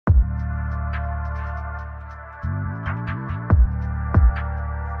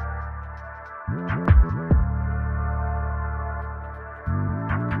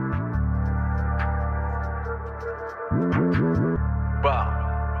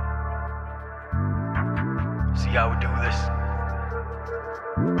See how we do this.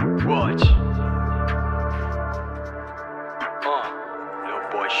 Watch. Little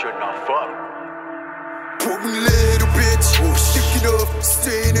boy should not fuck. Put me little bitch, sticking up,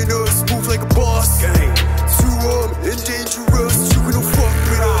 staying in us, move like a boss. Too and dangerous, you gonna fuck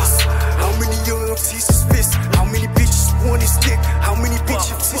with us. How many young teasers fist? How many bitches want his dick? How many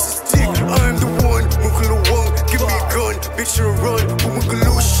bitches teasers dick? I'm the one, Mungalo Wong, give me a gun, bitch you run.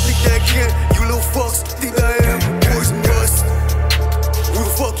 Mungalo think that I can, you little fucks think that I am poison dust. Who the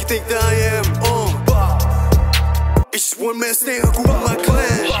fuck you think that I am? It's just one man staying with my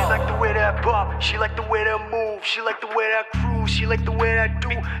clan. She like the way that bop, she like the way that move, she like the way that cruise, she like the way that do.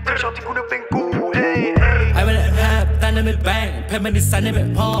 Tell shawty could've been cool, hey, hey. I wanna have that in my bang, pay my design in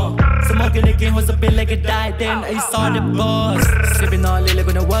my palm. Smoking again was a bit like a die, then I saw the boss. Sipping all little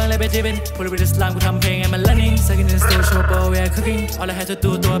gonna work like a dipping. Pull it with a slang with pumping and my learning. Second in the store, show boy, we are cooking. All I had to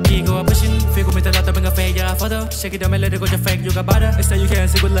do a pee, go pushing. Figure me the lot of bring a fake, yeah, photo. Shake it down, my let it go to fake, you got butter. I say you can't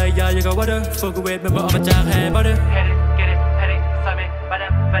see good like, yeah, you got water. Fuck away, remember all my jam, hair butter. Get it, sign me, butter,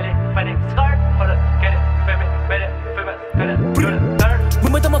 find it, scar. Hold up, get it, fame it, better,มึ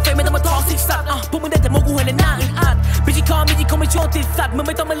งไม่ต้องมาเฟกไม่ต้องมาทองสิสัตว์พวกมึงได้แต่โมกูเห็นในหน้าอึดอัดไม่ใช่คอไม่โชว์ติดสัตว์มึงไ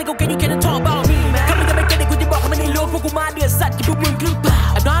ม่ต้องมาเล่นกูแกอยู่แค่นั้น talk about me man ถ้ามึงจะไม่เก็ตกูจะบอกให้มันได้รู้พวกกูมาเดือดสัตว์กับพวกมึงหรือเปล่า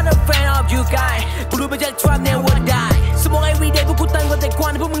I'm not a fan of you guy กูรู้ไม่ใช่ trap never die สมอง everyday พวกกูตั้งกว่าแต่ควั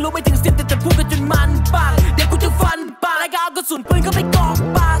นพวกมึงรู้ไม่ถึง10แต่พูดกันจนมันปากเดี๋ยวกูจะฟันปากแล้วก็เอากระสุนปืนเข้าไปกอง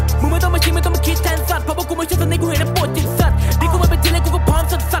ปากมึงไม่ต้องมาคิดไม่ต้องมาคิดแทนสัตว์เพราะพวกกูไม่ใช่สัตว์ในกูเห็นแล้วปวดจิตสัตว์นี่กูมาเป็นทีไรกูก็พร้อม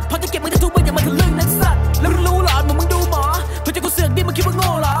สัตว์พอจะเก็บมึงจะทุบมึงอย่ามาทะลึ่งนะสัตว์แล้วมึงรู้หรอมึงดูหมอพอจะกูเสือกดิมึงคิดว่าโง่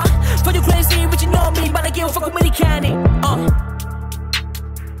หรอ For you crazy but you know me but I give a fuck กูไม่ได้แค่นี้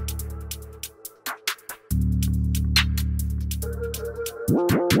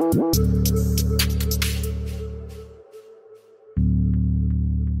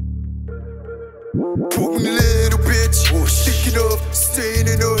Put me little bitch, sticking up, staying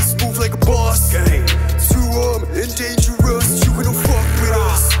in us, move like a boss. Too and dangerous, you gonna fuck with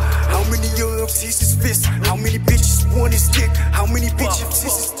us. How many young teasers fist? How many bitches want his dick? How many bitches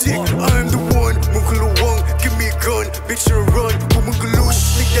teasers dick? I'm the one, Mungalo Wong, give me a gun, bitch you run. Mungalo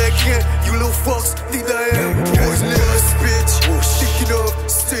think that I can, you little fucks think that I am poisonous, bitch. Sticking up,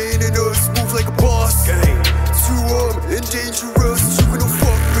 staying in us, move like a boss. Too and dangerous, you gonna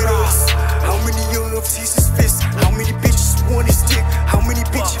fuck with us. How many young teasers fist? How many bitches want his dick? How many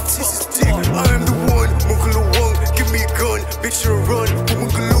bitches teasers dick? I'm the one, Mungalo Wong, give me a gun, bitch you run.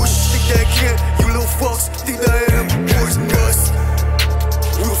 Mungalo think that I can, you little fucks think that I am poisonous.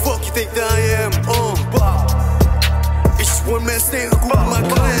 Who the fuck you think that I am? It's just one man staying with my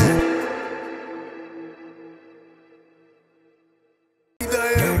clan. Think that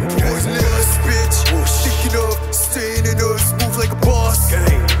I am poisonous, bitch. Sticking up, staying in us, move like a boss.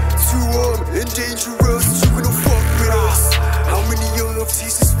 Too and dangerous, you gonna fuck with us. How many young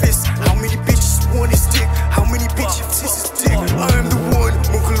teasers fist? How many bitches want his dick? How many bitches teasers dick? I'm the one,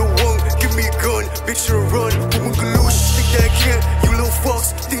 Mungalo Wong, give me a gun, bitch you run. Mungalo think that I can, you little fucks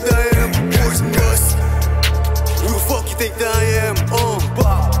think that I am poisonous. Who the fuck you think that I am?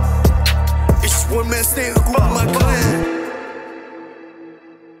 It's just one man staying with my